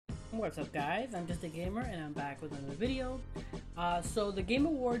What's up, guys? I'm Just a Gamer, and I'm back with another video. So the Game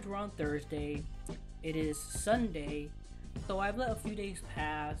Awards were on Thursday. It is Sunday, so I've let a few days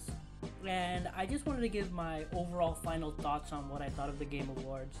pass, and I just wanted to give my overall final thoughts on what I thought of the Game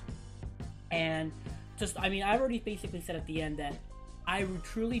Awards. And I already basically said at the end that I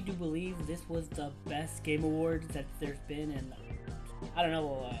truly do believe this was the best Game Awards that there's been in, I don't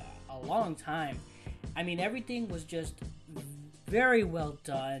know, a long time. I mean, everything was just very well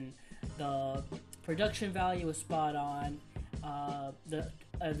done. The production value was spot on. The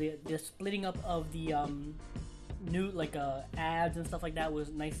splitting up of the new ads and stuff like that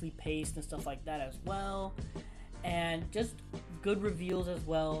was nicely paced and stuff like that as well, and just good reveals as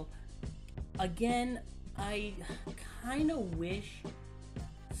well. Again, I kind of wish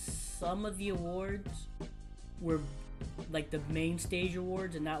some of the awards were like the main stage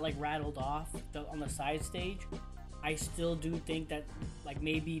awards and not like rattled off on the side stage. I still do think that like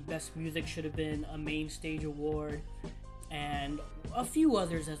maybe Best Music should have been a main stage award, and a few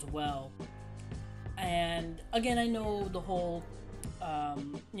others as well. And again, I know the whole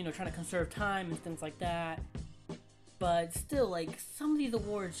trying to conserve time and things like that, but still, like, some of these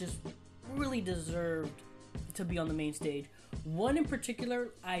awards just really deserved to be on the main stage. One in particular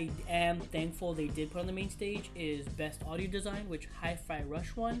I am thankful they did put on the main stage is Best Audio Design, which Hi-Fi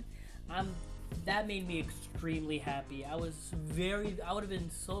Rush won. That made me extremely happy. I would have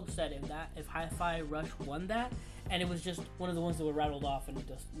been so upset if Hi-Fi Rush won that, and it was just one of the ones that were rattled off and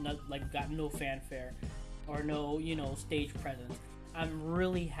just got no fanfare or no stage presence. I'm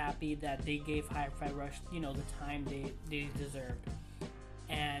really happy that they gave Hi-Fi Rush the time they deserved.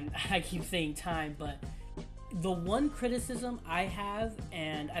 And I keep saying time, but the one criticism I have,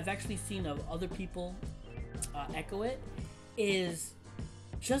 and I've actually seen of other people echo it, is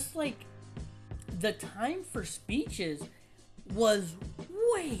just like the time for speeches was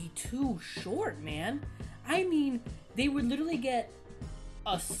way too short, man. I mean, they would literally get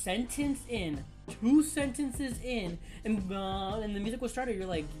a sentence in, 2 sentences in, and the music was started. You're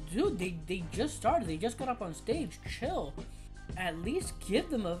like, dude, they just started. They just got up on stage. Chill. At least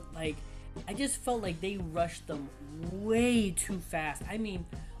give them a, like, I just felt like they rushed them way too fast. I mean,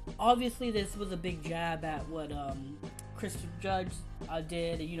 obviously this was a big jab at what Chris Judge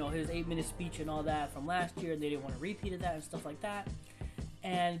did, his 8-minute speech and all that from last year, and they didn't want to repeat that and stuff like that.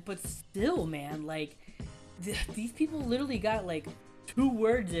 But still, man, like, these people literally got like 2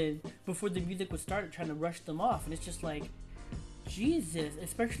 words in before the music was started, trying to rush them off, and it's just like, Jesus.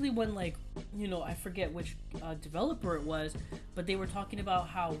 Especially when, like, I forget which developer it was, but they were talking about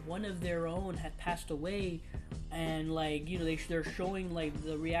how one of their own had passed away, and like, they're showing like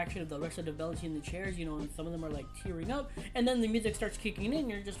the reaction of the rest of the developers in the chairs, and some of them are like tearing up, and then the music starts kicking in, and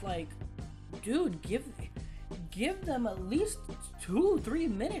you're just like, dude, give them at least 2-3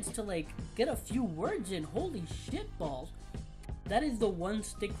 minutes to like get a few words in. Holy shit balls. That is the one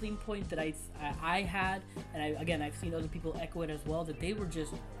stickling point that I had, and I've seen other people echo it as well, that they were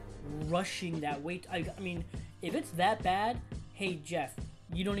just rushing that wait. I mean, if it's that bad, hey Jeff,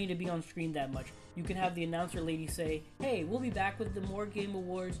 you don't need to be on screen that much. You can have the announcer lady say, "Hey, we'll be back with the more Game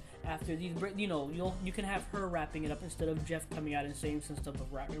Awards after these." You can have her wrapping it up instead of Jeff coming out and saying some stuff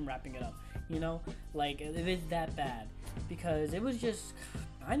of wrapping it up. Like, if it's that bad, because it was just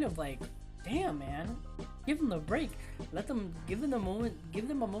kind of like, damn, man, give them the break. Give them a moment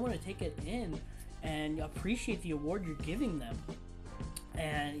to take it in and appreciate the award you're giving them.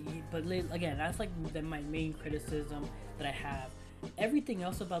 But again, that's like my main criticism that I have. Everything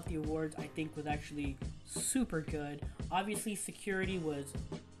else about the awards I think was actually super good. Obviously, security was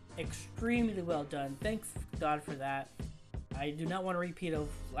extremely well done. Thanks God for that. I do not want a repeat of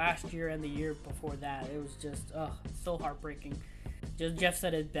last year and the year before that. It was just so heartbreaking. Just Jeff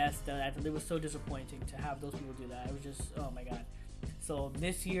said it best, that it was so disappointing to have those people do that. It was just, oh my god. So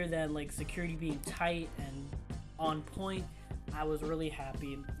this year then, like, security being tight and on point, I was really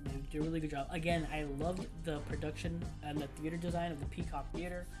happy. They did a really good job. Again, I loved the production and the theater design of the Peacock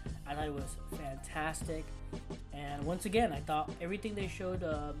Theater. I thought it was fantastic. And once again, I thought everything they showed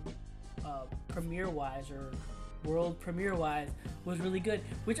premiere-wise or world premiere-wise was really good.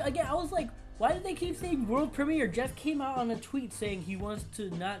 Which, again, I was like, why did they keep saying world premiere? Jeff came out on a tweet saying he wants to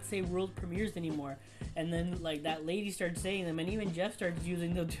not say world premieres anymore. And then, like, that lady started saying them, and even Jeff started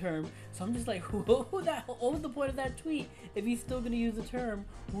using the term. So I'm just like, what was the point of that tweet if he's still going to use the term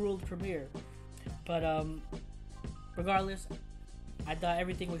world premiere? But, regardless, I thought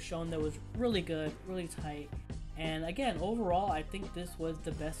everything was shown that was really good, really tight. And again, overall, I think this was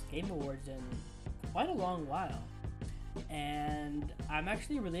the best Game Awards in quite a long while. And I'm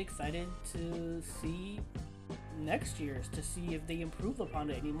actually really excited to see next year's to see if they improve upon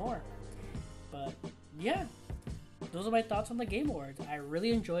it anymore. But yeah, those are my thoughts on the Game Awards. I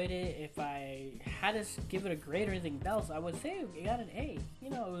really enjoyed it. If I had to give it a grade or anything else, I would say it got an A. You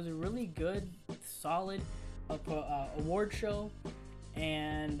know, it was a really good, solid award show.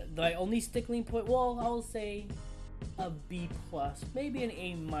 And the only stickling point, well, I will say a B plus, maybe an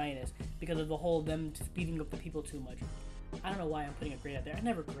A minus, because of the whole them speeding up the people too much. I don't know why I'm putting a grade out there. I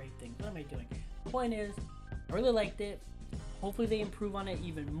never grade things. What am I doing? Point is, I really liked it. Hopefully they improve on it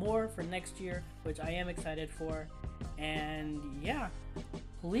even more for next year, which I am excited for. And yeah,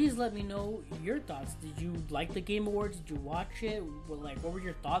 please let me know your thoughts. Did you like the Game Awards? Did you watch it? What were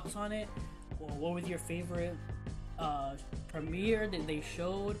your thoughts on it? What was your favorite premiere that they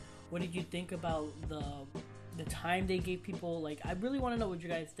showed? What did you think about the time they gave people? Like, I really want to know what you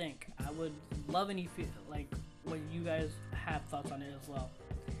guys think. I would love any what you guys have thoughts on it as well.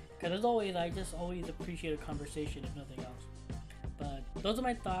 Because as always, I just always appreciate a conversation if nothing else. But those are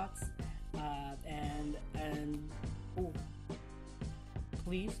my thoughts. Ooh,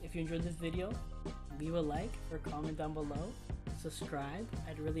 please, if you enjoyed this video, leave a like or comment down below. Subscribe.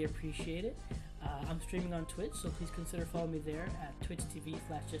 I'd really appreciate it. I'm streaming on Twitch, so please consider following me there at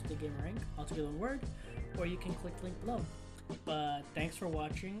twitch.tv/JustAGamerInc, all together one word, or you can click the link below. But thanks for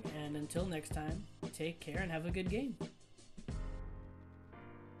watching, and until next time, take care and have a good game.